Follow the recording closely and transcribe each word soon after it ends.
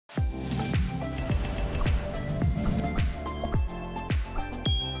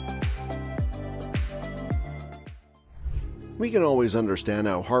We can always understand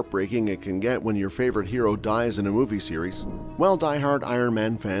how heartbreaking it can get when your favorite hero dies in a movie series. Well, die-hard Iron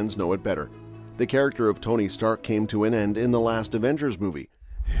Man fans know it better. The character of Tony Stark came to an end in the last Avengers movie.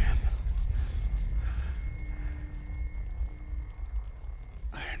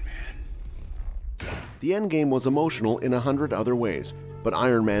 Iron Man. The endgame was emotional in 100 other ways, but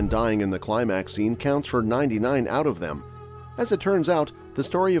Iron Man dying in the climax scene counts for 99 out of them. As it turns out, the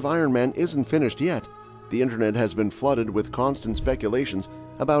story of Iron Man isn't finished yet. The internet has been flooded with constant speculations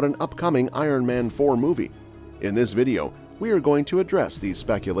about an upcoming Iron Man 4 movie. In this video, we are going to address these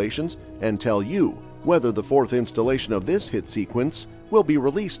speculations and tell you whether the fourth installation of this hit sequence will be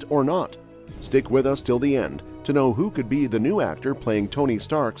released or not. Stick with us till the end to know who could be the new actor playing Tony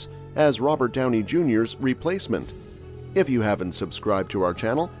Stark's as Robert Downey Jr.'s replacement. If you haven't subscribed to our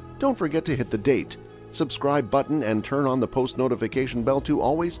channel, don't forget to hit the date, subscribe button, and turn on the post notification bell to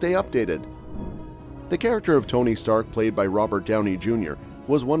always stay updated. The character of Tony Stark, played by Robert Downey Jr.,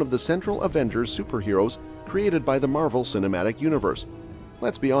 was one of the central Avengers superheroes created by the Marvel Cinematic Universe.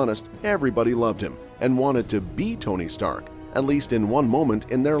 Let's be honest, everybody loved him and wanted to be Tony Stark, at least in one moment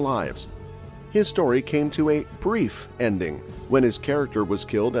in their lives. His story came to a brief ending when his character was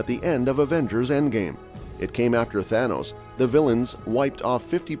killed at the end of Avengers Endgame. It came after Thanos, the villains, wiped off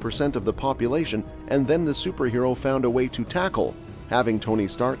 50% of the population, and then the superhero found a way to tackle, having Tony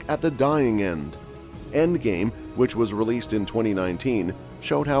Stark at the dying end. Endgame, which was released in 2019,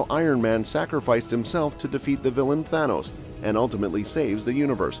 showed how Iron Man sacrificed himself to defeat the villain Thanos and ultimately saves the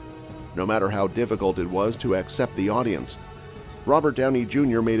universe, no matter how difficult it was to accept the audience. Robert Downey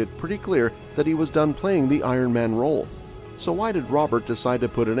Jr. made it pretty clear that he was done playing the Iron Man role. So why did Robert decide to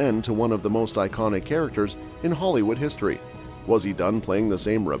put an end to one of the most iconic characters in Hollywood history? Was he done playing the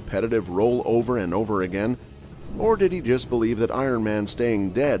same repetitive role over and over again? Or did he just believe that Iron Man staying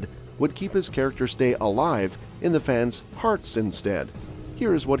dead would keep his character stay alive in the fans' hearts instead?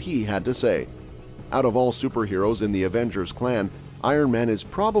 Here is what he had to say. Out of all superheroes in the Avengers clan, Iron Man is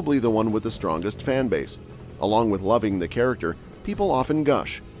probably the one with the strongest fan base. Along with loving the character, people often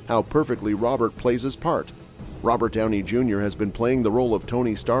gush how perfectly Robert plays his part. Robert Downey Jr. has been playing the role of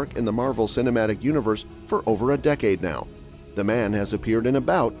Tony Stark in the Marvel Cinematic Universe for over a decade now. The man has appeared in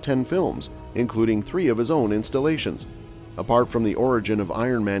about 10 films, including 3 of his own installations. Apart from the origin of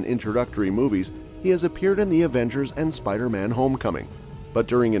Iron Man introductory movies, he has appeared in the Avengers and Spider-Man Homecoming. But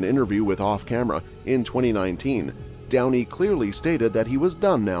during an interview with Off Camera in 2019, Downey clearly stated that he was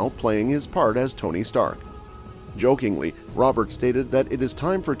done now playing his part as Tony Stark. Jokingly, Robert stated that it is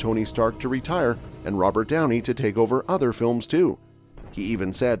time for Tony Stark to retire and Robert Downey to take over other films too. He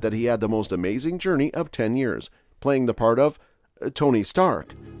even said that he had the most amazing journey of 10 years, playing the part of Tony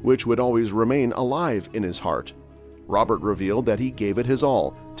Stark, which would always remain alive in his heart. Robert revealed that he gave it his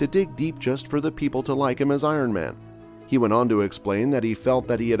all to dig deep just for the people to like him as Iron Man. He went on to explain that he felt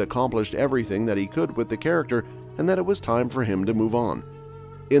that he had accomplished everything that he could with the character and that it was time for him to move on.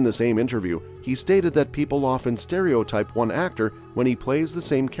 In the same interview, he stated that people often stereotype one actor when he plays the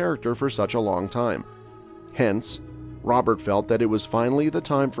same character for such a long time. Hence, Robert felt that it was finally the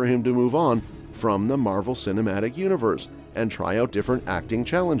time for him to move on from the Marvel Cinematic Universe and try out different acting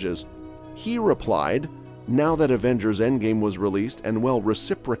challenges. He replied, now that Avengers Endgame was released and well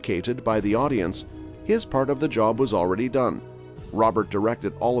reciprocated by the audience, his part of the job was already done. Robert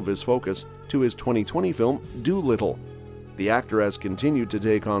directed all of his focus to his 2020 film Dolittle. The actor has continued to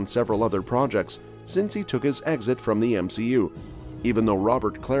take on several other projects since he took his exit from the MCU. Even though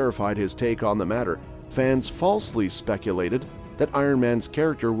Robert clarified his take on the matter, fans falsely speculated that Iron Man's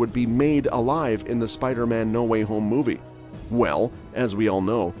character would be made alive in the Spider-Man No Way Home movie. Well, as we all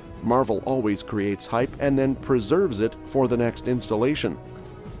know, Marvel always creates hype and then preserves it for the next installation.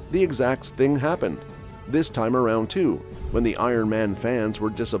 The exact thing happened this time around too, when the Iron Man fans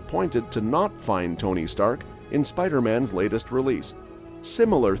were disappointed to not find Tony Stark in Spider-Man's latest release.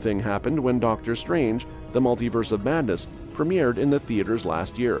 Similar thing happened when Doctor Strange, The Multiverse of Madness, premiered in the theaters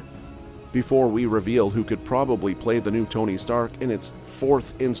last year. Before we reveal who could probably play the new Tony Stark in its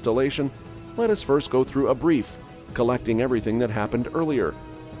 4th installation, let us first go through a brief, collecting everything that happened earlier.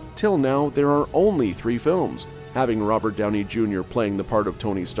 Till now, there are only 3 films, having Robert Downey Jr. playing the part of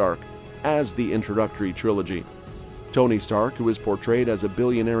Tony Stark as the introductory trilogy. Tony Stark, who is portrayed as a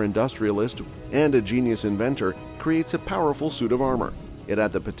billionaire industrialist and a genius inventor, creates a powerful suit of armor. It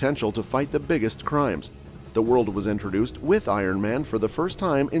had the potential to fight the biggest crimes. The world was introduced with Iron Man for the first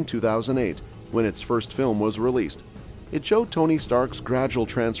time in 2008, when its first film was released. It showed Tony Stark's gradual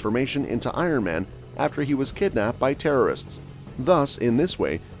transformation into Iron Man after he was kidnapped by terrorists. Thus, in this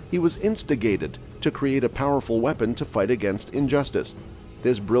way, he was instigated to create a powerful weapon to fight against injustice.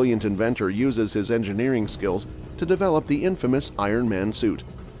 This brilliant inventor uses his engineering skills to develop the infamous Iron Man suit.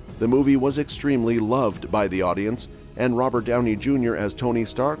 The movie was extremely loved by the audience, and Robert Downey Jr. as Tony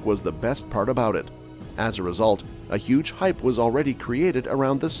Stark was the best part about it. As a result, a huge hype was already created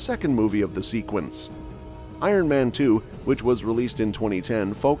around the second movie of the sequence. Iron Man 2, which was released in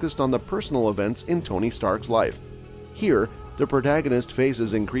 2010, focused on the personal events in Tony Stark's life. Here, the protagonist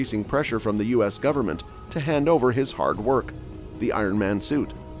faces increasing pressure from the US government to hand over his hard work, the Iron Man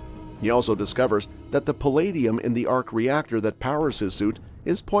suit. He also discovers that the palladium in the arc reactor that powers his suit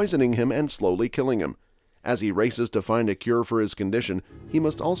is poisoning him and slowly killing him. As he races to find a cure for his condition, he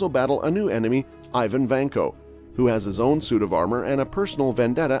must also battle a new enemy, Ivan Vanko, who has his own suit of armor and a personal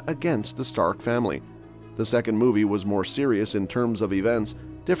vendetta against the Stark family. The second movie was more serious in terms of events,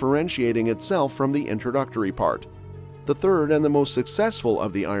 differentiating itself from the introductory part. The third and the most successful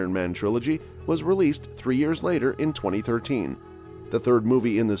of the Iron Man trilogy was released 3 years later in 2013. The third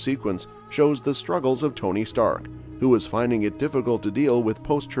movie in the sequence shows the struggles of Tony Stark, who was finding it difficult to deal with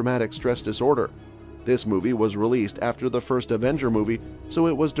post-traumatic stress disorder. This movie was released after the first Avenger movie, so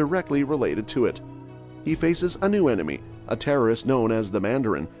it was directly related to it. He faces a new enemy, a terrorist known as the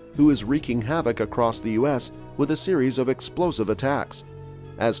Mandarin, who is wreaking havoc across the US with a series of explosive attacks.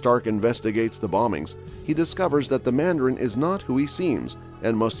 As Stark investigates the bombings, he discovers that the Mandarin is not who he seems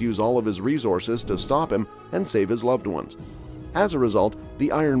and must use all of his resources to stop him and save his loved ones. As a result,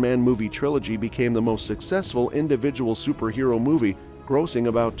 the Iron Man movie trilogy became the most successful individual superhero movie, grossing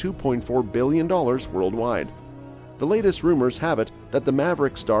about $2.4 billion worldwide. The latest rumors have it that the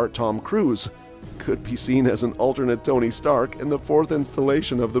Maverick star Tom Cruise could be seen as an alternate Tony Stark in the fourth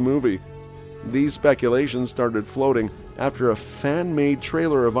installation of the movie. These speculations started floating after a fan-made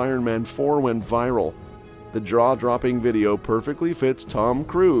trailer of Iron Man 4 went viral. The jaw-dropping video perfectly fits Tom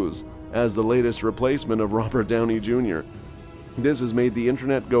Cruise as the latest replacement of Robert Downey Jr. This has made the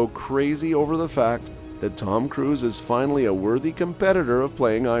internet go crazy over the fact that Tom Cruise is finally a worthy competitor of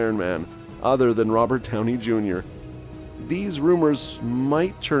playing Iron Man, other than Robert Downey Jr. These rumors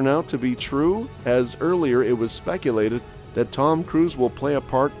might turn out to be true, as earlier it was speculated that Tom Cruise will play a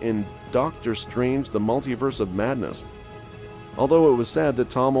part in Doctor Strange: The Multiverse of Madness. Although it was said that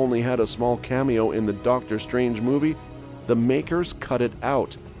Tom only had a small cameo in the Doctor Strange movie, the makers cut it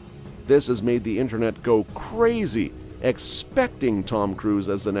out. This has made the internet go crazy, expecting Tom Cruise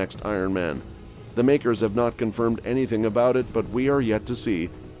as the next Iron Man. The makers have not confirmed anything about it, but we are yet to see.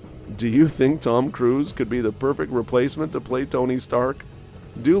 Do you think Tom Cruise could be the perfect replacement to play Tony Stark?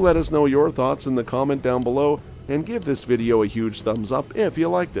 Do let us know your thoughts in the comment down below, and give this video a huge thumbs up if you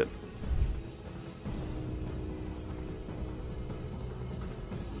liked it.